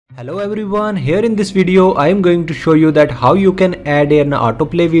Hello everyone, here in this video I am going to show you that how you can add an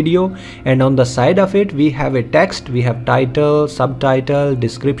autoplay video, and on the side of it we have a text, we have title, subtitle,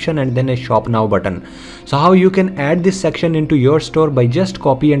 description and then a shop now button. So how you can add this section into your store by just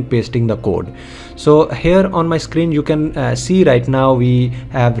copy and pasting the code. So here on my screen you can see right now we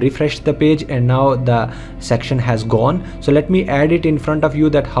have refreshed the page and now the section has gone. So let me add it in front of you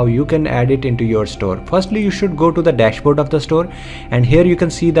that how you can add it into your store. Firstly you should go to the dashboard of the store, and here you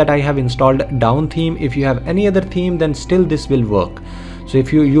can see that I have installed down theme. If you have any other theme then still this will work. So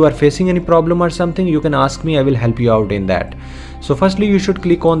if you are facing any problem or something, you can ask me, I will help you out in that. So firstly you should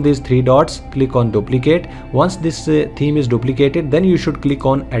click on these three dots, click on duplicate. Once this theme is duplicated, then you should click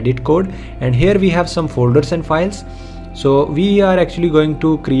on edit code, and here we have some folders and files. So we are actually going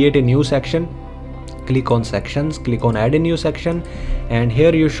to create a new section. Click on sections, click on add a new section, and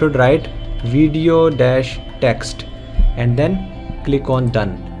here you should write video dash text and then click on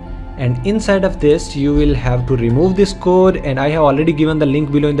done. And inside of this you will have to remove this code, and I have already given the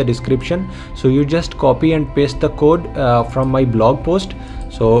link below in the description. So you just copy and paste the code from my blog post.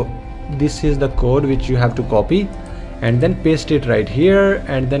 So this is the code which you have to copy and then paste it right here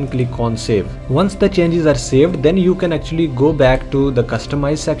and then click on save. Once the changes are saved, then you can actually go back to the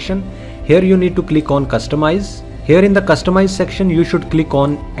customize section. Here you need to click on customize. Here in the customize section you should click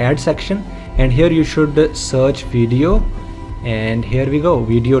on add section, and here you should search video, and here we go,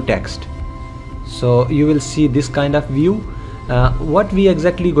 video text. So you will see this kind of view. What we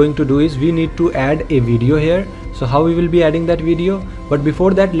exactly going to do is we need to add a video here. So how we will be adding that video? But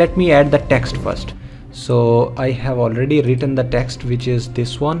before that let me add the text first. So I have already written the text, which is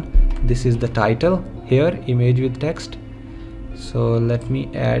this one. This is the title here, image with text. So let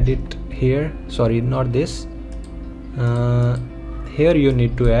me add it here. Sorry, not this. Here you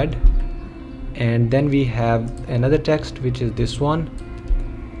need to add, and then we have another text which is this one.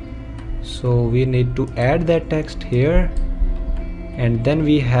 So we need to add that text here, and then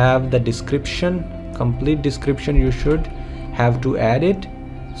we have the description, complete description. You should have to add it.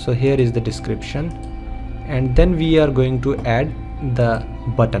 So here is the description, and then we are going to add the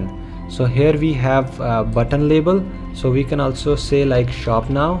button. So here we have a button label. So we can also say like shop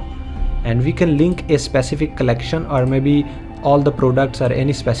now, and we can link a specific collection or maybe all the products or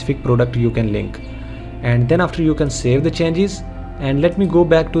any specific product you can link. And then after you can save the changes, and let me go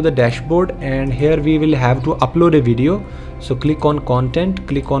back to the dashboard, and here we will have to upload a video. So click on content,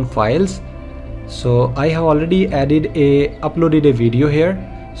 click on files. So I have already uploaded a video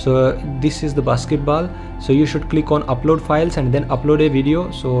here. So this is the basketball. So you should click on upload files and then upload a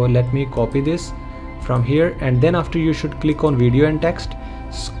video. So let me copy this from here, and then after you should click on video and text,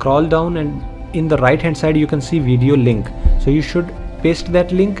 scroll down, and in the right hand side you can see video link. So you should paste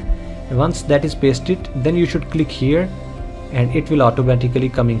that link. Once that is pasted, then you should click here and it will automatically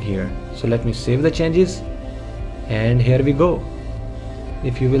come in here. So let me save the changes, and here we go.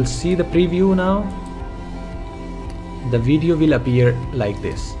 If you will see the preview now, the video will appear like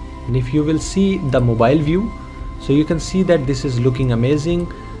this. And if you will see the mobile view, so you can see that this is looking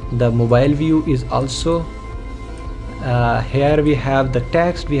amazing. The mobile view is also here we have the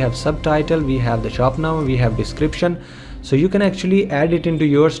text, we have subtitle, we have the shop now, we have description. So you can actually add it into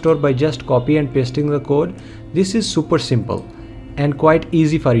your store by just copy and pasting the code. This is super simple and quite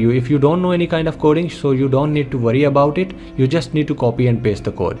easy for you. If you don't know any kind of coding, so you don't need to worry about it. You just need to copy and paste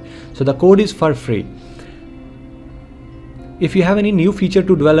the code. So the code is for free. If you have any new feature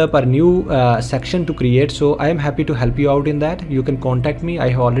to develop or new section to create, so I am happy to help you out in that. You can contact me. I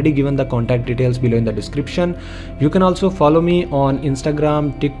have already given the contact details below in the description. You can also follow me on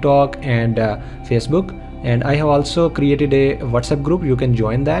Instagram, TikTok and Facebook. And I have also created a WhatsApp group. You can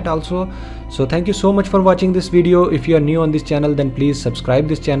join that also. So thank you so much for watching this video. If you are new on this channel, then please subscribe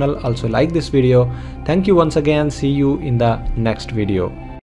this channel. Also like this video. Thank you once again. See you in the next video.